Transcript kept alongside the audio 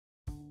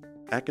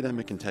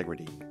Academic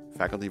integrity,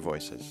 faculty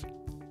voices,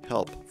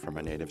 help from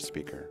a native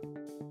speaker.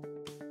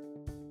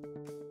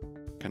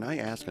 Can I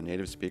ask a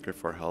native speaker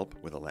for help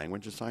with a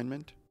language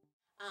assignment?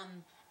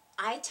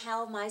 I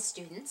tell my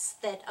students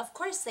that of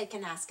course they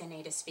can ask a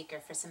native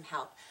speaker for some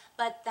help,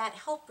 but that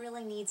help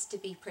really needs to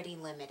be pretty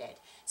limited.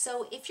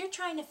 So if you're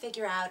trying to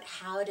figure out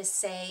how to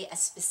say a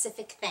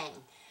specific thing,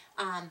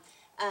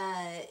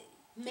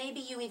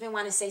 maybe you even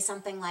want to say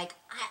something like,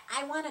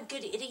 I want a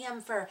good idiom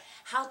for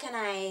how can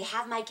I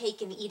have my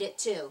cake and eat it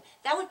too.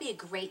 That would be a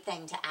great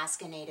thing to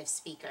ask a native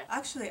speaker.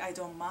 Actually, I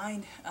don't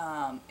mind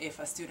if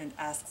a student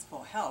asks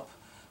for help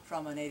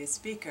from a native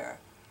speaker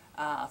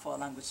for a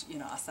language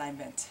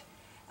assignment,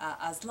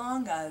 as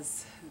long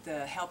as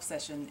the help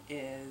session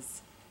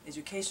is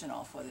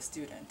educational for the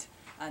student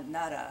and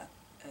not a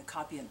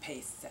copy and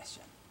paste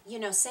session. You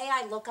know, say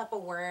I look up a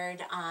word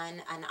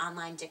on an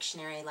online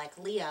dictionary like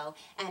Leo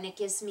and it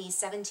gives me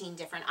 17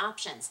 different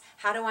options.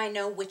 How do I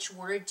know which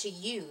word to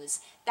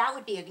use? That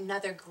would be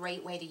another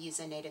great way to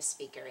use a native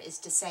speaker, is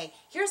to say,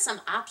 here's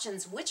some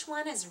options, which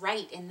one is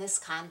right in this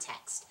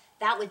context?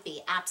 That would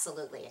be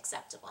absolutely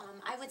acceptable.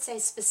 I would say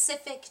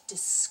specific,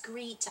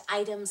 discrete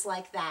items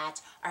like that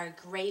are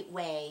a great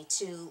way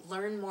to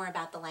learn more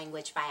about the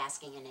language by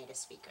asking a native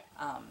speaker.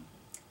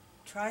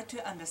 Try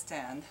to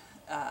understand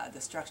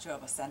the structure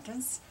of a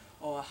sentence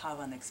or how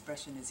an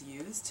expression is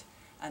used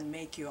and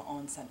make your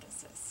own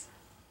sentences.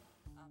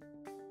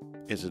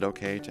 Is it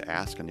okay to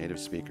ask a native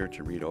speaker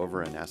to read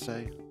over an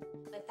essay?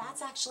 But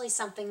that's actually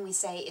something we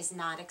say is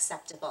not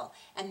acceptable,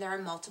 and there are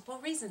multiple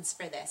reasons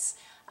for this.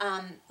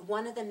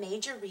 One of the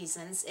major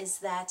reasons is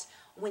that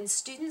when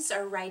students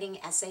are writing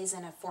essays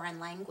in a foreign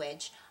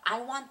language, I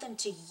want them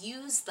to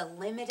use the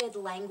limited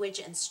language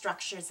and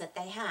structures that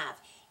they have,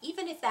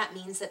 even if that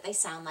means that they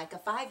sound like a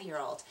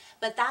 5-year-old.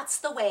 But that's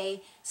the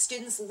way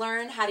students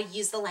learn how to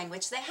use the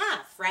language they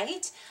have,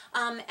 right?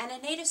 And a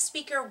native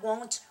speaker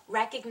won't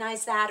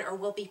recognize that or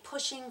will be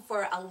pushing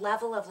for a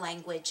level of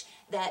language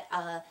that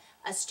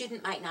a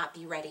student might not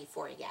be ready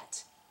for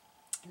yet.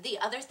 The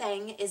other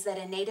thing is that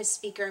a native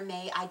speaker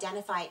may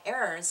identify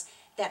errors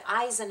that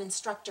I as an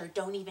instructor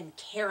don't even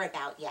care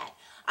about yet.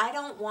 I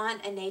don't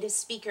want a native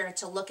speaker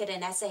to look at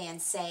an essay and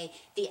say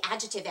the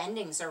adjective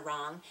endings are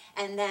wrong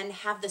and then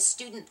have the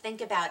student think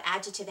about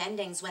adjective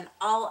endings when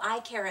all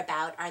I care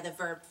about are the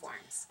verb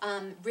forms.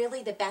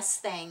 Really the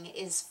best thing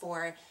is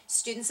for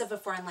students of a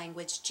foreign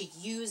language to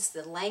use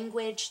the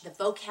language, the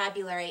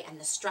vocabulary,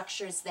 and the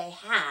structures they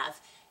have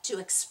to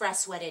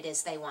express what it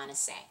is they want to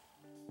say.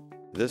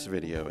 This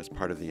video is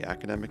part of the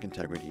Academic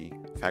Integrity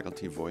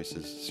Faculty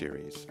Voices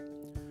series.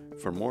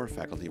 For more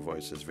Faculty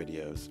Voices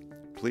videos,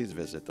 please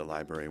visit the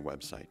library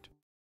website.